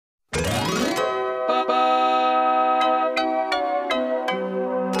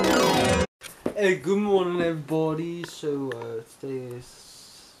Hey, good morning everybody. So today is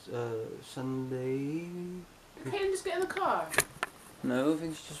Sunday. Can you just get in the car? No, I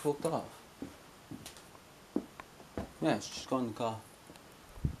think she just walked off. Yeah, she's just got in the car.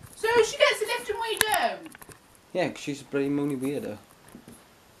 So she gets the lift and we don't? Yeah, 'cause she's a bloody moony weirdo.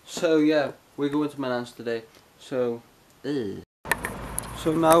 So yeah, we're going to my nan's today. So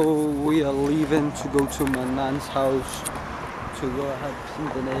So now we are leaving to go to my nan's house to go have some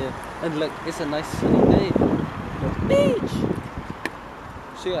dinner. And look, it's a nice sunny day. Look, beach!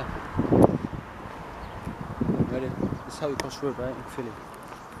 So yeah. Ready? This is how you cross the road, right? In Philly.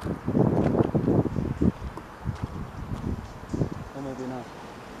 Or maybe not.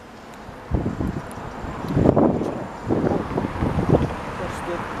 Cross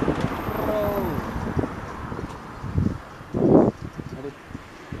the road. Ready?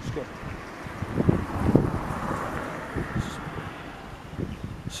 Let's go.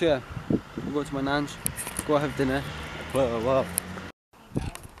 So yeah, we'll go to my nan's, go have dinner. Whoa.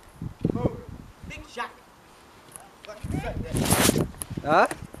 Big Jack. Huh?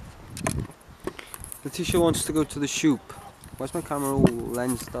 Letitia wants to go to the shoop. Why's my camera all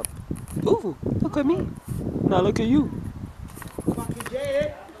lensed up? Ooh, look at me. Now look at you.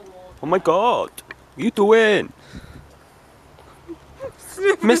 Oh my god. What are you doing?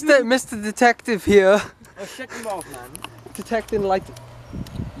 Mr. Detective here. Oh, shut him off, man. Detecting like...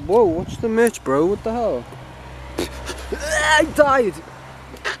 Whoa, what's the merch, bro? What the hell? I died!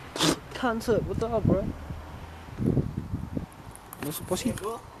 Cancer, what the hell, bro? What's he?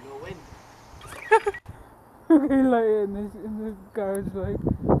 You'll win. Okay, like in the garage, like.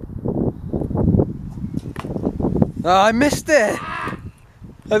 Oh, I missed it!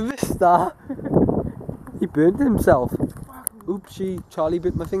 I missed that! He burned himself. Oopsie, Charlie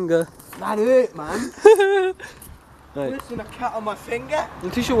bit my finger. That hurt, man. Right. Listen, a cat on my finger.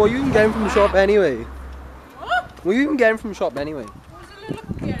 Letitia, what are you even getting from the shop anyway? What? What are you even getting from the shop anyway? What was the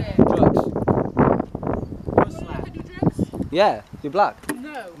look at it? Drugs. Wanna look at your drugs? Yeah, you're black.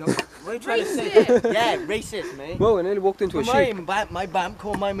 No. No, what are you trying to say? Racist. Yeah, racist, mate. Whoa, I nearly walked into a sheep. My bam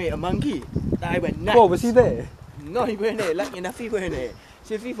called my mate a monkey. I went nuts. Whoa, was he there? No, he weren't there. Lucky enough, he weren't there.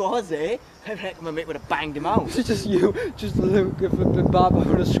 So if he was there, I reckon my mate would have banged him out. It's just you, just looking for the barber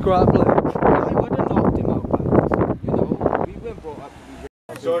on a scrap like. I would have knocked him out, but you know, we weren't brought up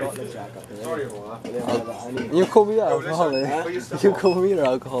to be Sorry. got the jack up there. Sorry about that. You call me an alcoholic. Huh? You call me an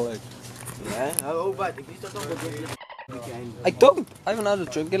alcoholic. Yeah, oh, but if you still don't go drink again. I don't. I haven't had a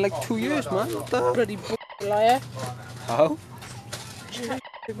drink in like 2 years, man. What the hell? Bloody liar. How?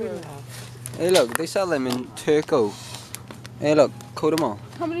 Hey, look, they sell them in Turco. Hey, look, code them all.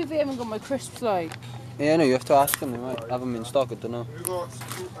 How many of they haven't got my crisps like? Yeah, I know, you have to ask them. They might have them in stock, I don't know.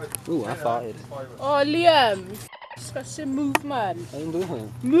 Ooh, I farted. Oh, Liam. Disgusting move, man. I didn't do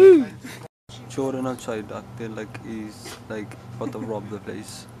anything. Move. Jordan outside acting like he's like about to rob the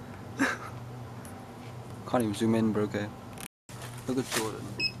place. Can't even zoom in, bro, okay? Look at Jordan.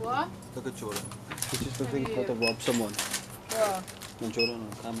 What? Look at Jordan. He's just looking about to rob someone. What? And Jordan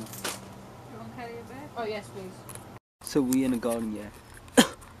on camera. You want to carry a bit? Oh, yes, please. So we in the garden, yeah.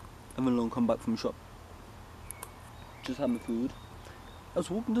 Having long come back from the shop. Just had my food. I was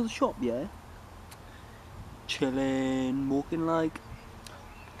walking to the shop, yeah. Chilling, walking like.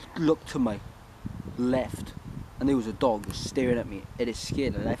 Look to my left, and there was a dog just staring at me. It is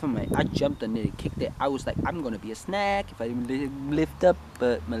scared the life of me. I jumped and nearly kicked it. I was like, I'm gonna be a snack if I didn't lift up,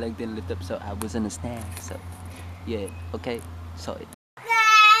 but my leg didn't lift up, so I wasn't a snack. So, yeah, okay, sorry.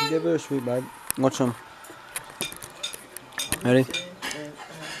 Give her a sweet bite. Watch some. Ready?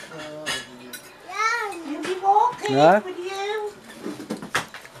 You'll be walking Yeah? with you.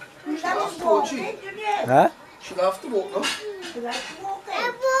 That was walking, didn't you? Huh? Should I have to walk now? That's walking.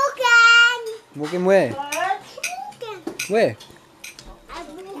 I'm walking. Walking where? Where?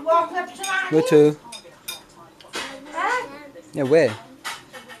 You walking up to Nanny's? Where to? Huh? Yeah, where?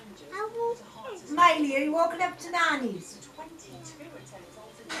 Miley, are you walking up to Nanny's?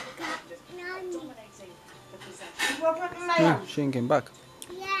 You walking up to my Yeah, house? she ain't came back.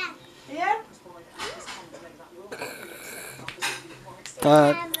 Yeah. Yeah?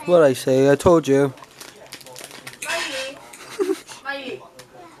 What I say? I told you. Miley. Miley.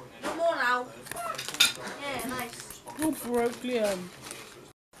 No more now. Yeah, nice. Oh, broke Liam.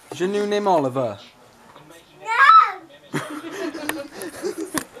 Is your new name Oliver? No.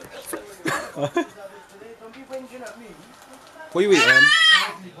 What are you eating?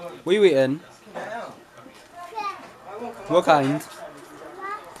 What are you eating? What kind?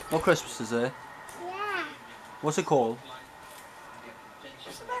 What crisps is there? Yeah. What's it called?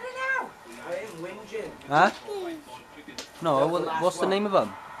 What's the matter now? I ain't whinging. Huh? No, what's the name of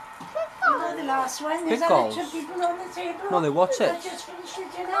them? Oh, the last one. There's Pickles. other two people on the table. No, they watch it. I just finished the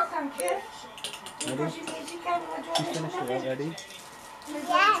dinner, thank you. Ready?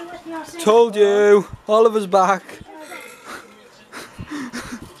 Yeah. Told you. Oliver's back.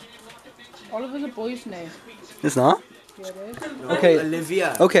 Oliver's a boy's name. It's not? Yeah, it is. Okay.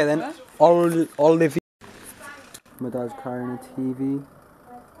 Olivia. Okay then. Olivia. My dad's carrying a TV. You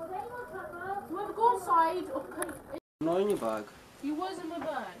want to go outside or come? Not in your bag. You was in my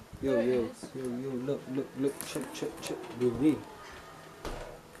bag. Yo, There it yo, is. yo, yo, look, check, Ruby.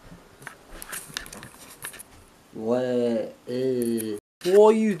 What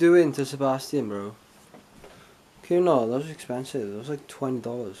are you doing to Sebastian, bro? Okay, no, that was expensive. That was like $20.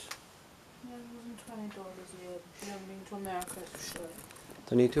 No, it wasn't $20 a year. You haven't been to America, for sure.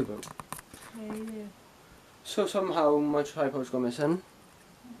 Don't need to, bro. Yeah, you do. So somehow my tripod's gone missing.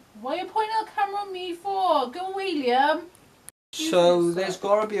 Why are you pointing the camera at me for? Go away, Liam. So there's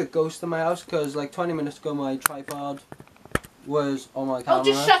gotta be a ghost in my house because like 20 minutes ago my tripod was on my camera. Oh,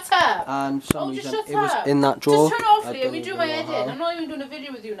 just shut up. And for some Oh, just reason shut it was up. in that drawer. Just turn off, I Liam. don't You're doing even my know edit. how. I'm not even doing a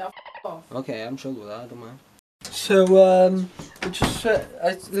video with you now. F off. Okay, I'm chilled with that, I don't mind. So, I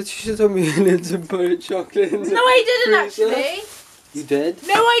literally just told me to put chocolate in the No, I didn't freezer. actually. You did?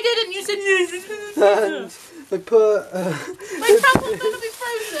 No, I didn't. You said And I put, my tampons going to be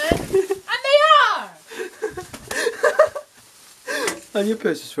frozen, and they are. and your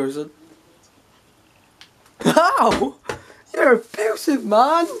purse is frozen. How? You're abusive,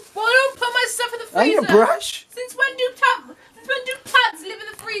 man! Well, I don't put my stuff in the And freezer. your brush? Since when do cats live in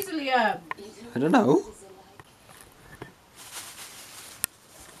the freezer, Liam? I don't know.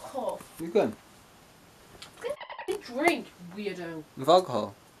 Cough. You good? Drink, weirdo. With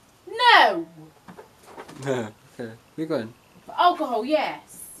alcohol? No. Yeah. Okay. You good? For alcohol,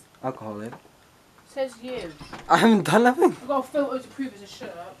 yes. Alcohol, yeah. Says you. I haven't done nothing. I've got a photo to prove it's a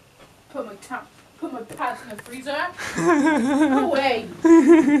shut up. Put my pads in the freezer. Go away.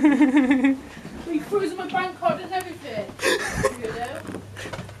 You frozen my bank card and everything. Weirdo.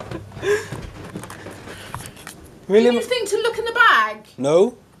 Really? Did you think to look in the bag?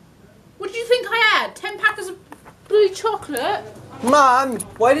 No. What did you think I had? 10 packets of blue chocolate? Mum,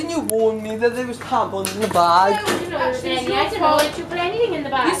 why didn't you warn me that there was tampons in the bag? No, you know, actually, it's Then I your didn't know fault. that you put anything in the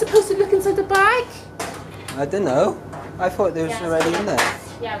bag. You're supposed to look inside the bag. I didn't know. I thought there was Yes. already in there.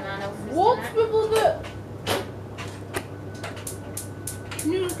 Yeah, man. What's with all the...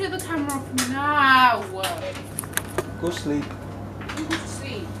 Can you get the camera off me now? Go sleep. You go to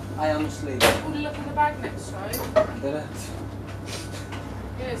sleep. I am asleep. Will you look in the bag next time? Did it?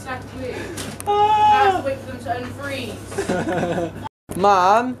 Yeah, exactly. I have to wait for them to unfreeze.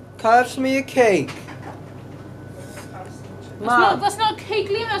 Mum, can I have some of your cake? Mum, That's not cake,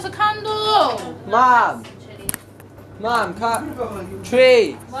 Liam, that's a candle. Mum, Mum,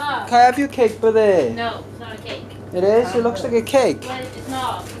 Tree, What? can I have your cake by there? No, it's not a cake. It is, it looks like a cake. Well, it's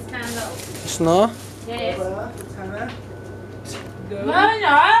not. It's candle. It's not? It is. No. No,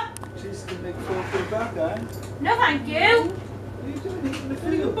 no. She's the big four for the back, eh? No, thank you. What are you doing eating the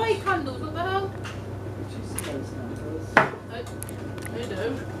You food? buy candles, what the hell? She's those candles. I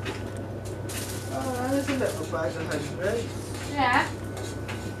do. Oh, there's a little bag of hash Yeah.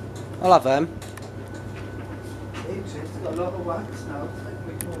 I'll have them. It's got a lot of wax now. It's like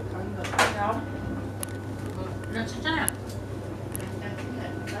make more candles. No. No, touch on it.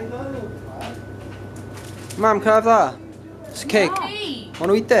 I know. Mum, can I have that? It's a cake. Hey.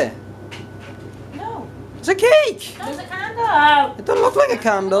 Want to eat it? No. It's a cake! No, it's a candle. It don't look like a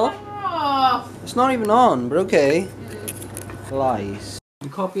candle. Oh. It's not even on, but okay. Lies.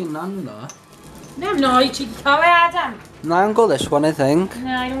 You're copying Nanda. No, no, you cheeky cow, Adam. Nan got this one, I think. No,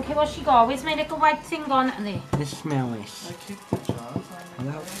 I don't care what she got. Where's my little white thing gone? There. This smells nice. I keep the jar.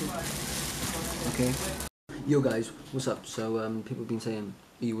 Okay. Yo guys, what's up? So people have been saying,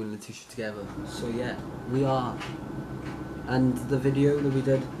 are you and Letitia together? So yeah, we are. And the video that we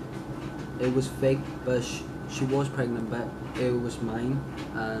did, it was fake, but she was pregnant, but it was mine.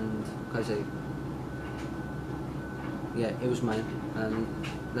 And can I say, yeah, it was mine, and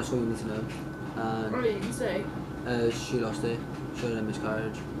that's all you need to know. And What did you say? she lost it. She had a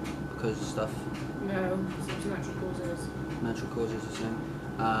miscarriage because of stuff. No, it's natural causes. Natural causes the same.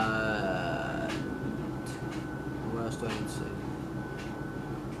 What else do I need to say?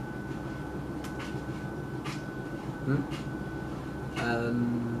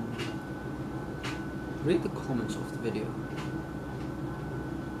 Read the comments of the video.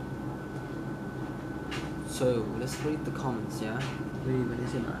 So let's read the comments, yeah? Read what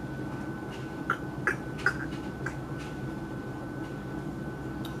is it, man?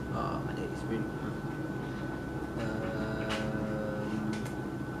 Oh, my day is really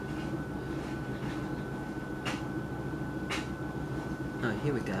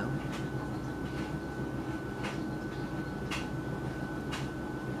here we go.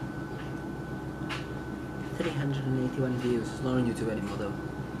 $381 views. It's not on YouTube anymore though.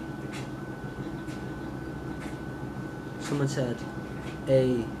 Someone said,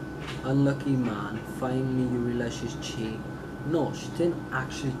 "A unlucky man, finally you realise she's cheat." No, she didn't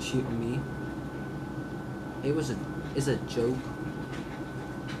actually cheat on me. It's a joke.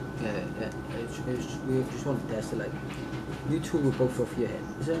 Yeah. We just want to test it. Like, you two were both off your head.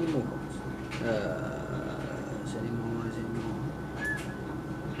 Is there any more comments? Is there any more?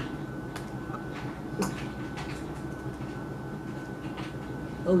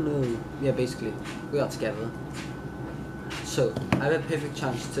 Oh no. Yeah, basically, we are together. So, I have a perfect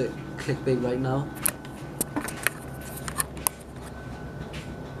chance to clickbait right now.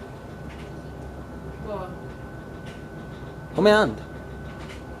 What? Hold my hand.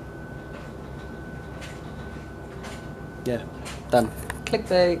 Yeah, done.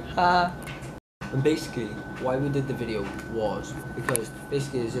 Clickbait, ha! And basically, why we did the video was because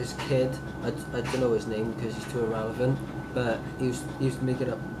basically there's this kid, I don't know his name because he's too irrelevant, but he was making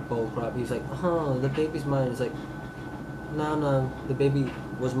up bull crap. He was like, "Oh, the baby's mine." It's like, no, the baby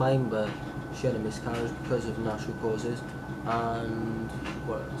was mine, but she had a miscarriage because of natural causes. And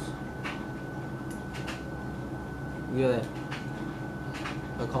what else? Yeah,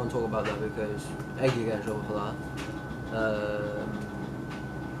 I can't talk about that because I could get in trouble for that.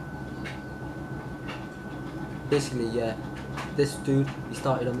 Basically, yeah, this dude, he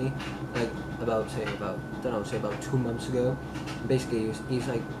started on me like about 2 months ago. Basically, he's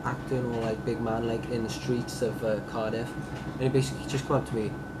like acting all like big man, like in the streets of Cardiff, and he basically just come up to me.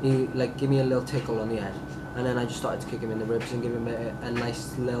 He like gave me a little tickle on the head, and then I just started to kick him in the ribs and give him a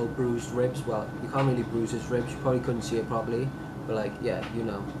nice little bruised ribs. Well, you can't really bruise his ribs. You probably couldn't see it properly, but like, yeah, you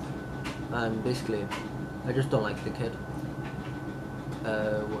know. And basically, I just don't like the kid.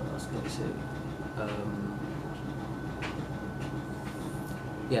 What else can I say?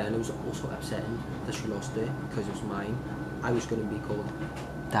 Yeah, and it was also upsetting that she lost it because it was mine. I was going to be called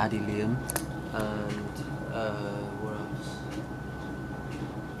Daddy Liam, and what else?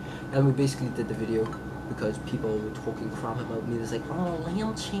 And we basically did the video because people were talking crap about me. It's like, "Oh,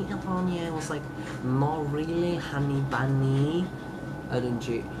 Liam cheated on you." I was like, "Not really, honey bunny. I didn't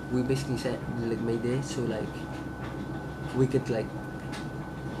cheat." We basically said, like, made it so like we could like,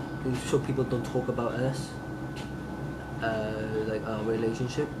 so people don't talk about us, like our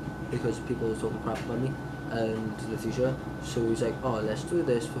relationship, because people were talking crap about me and the teacher. So he's like, "Oh, let's do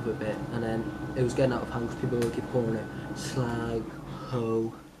this for a bit," and then it was getting out of hand because people would keep calling it slag,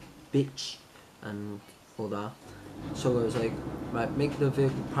 hoe, bitch, and all that. So I was like, right, make the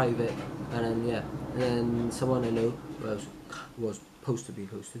video private, and then yeah, and then someone I know was supposed to be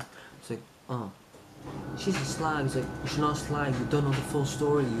hosted. It's like, "Oh, she's a slag." It's like, "She's not a slag. You don't know the full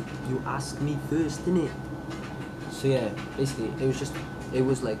story. You asked me first, didn't it?" So yeah, basically it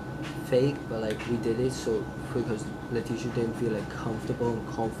was like fake, but like we did it so because Letitia didn't feel like comfortable and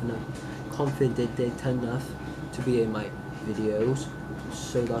confident enough to be in my videos.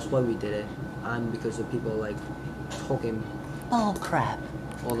 So that's why we did it, and because of people like talking all crap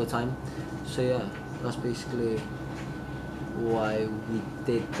all the time. So yeah, that's basically why we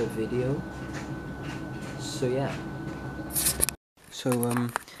did the video. So yeah. So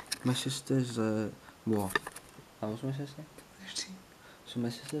my sister's what? How old's my sister? 13. So my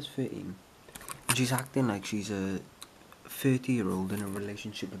sister's 13. And she's acting like she's a 30-year-old in a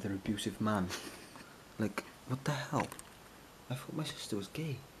relationship with an abusive man. Like, what the hell? I thought my sister was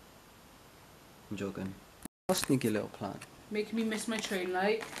gay. I'm joking. A sneaky little plan. Making me miss my train,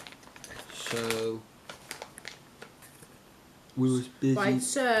 like. So we was busy. Right,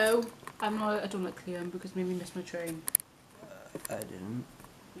 so I don't like Liam because it made me miss my train. I didn't.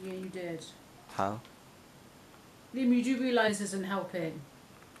 Yeah, you did. How? Liam, you do realise this isn't helping.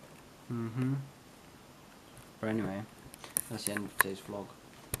 But anyway, that's the end of today's vlog.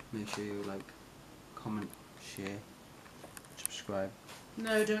 Make sure you like, comment, share, subscribe.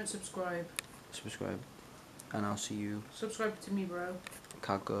 No, don't subscribe. Subscribe. And I'll see you. Subscribe to me, bro.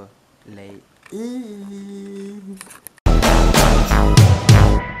 Kako late.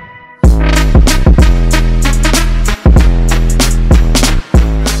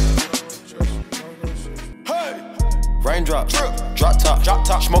 Raindrop, drop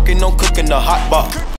top, smoking, no cooking the hot box.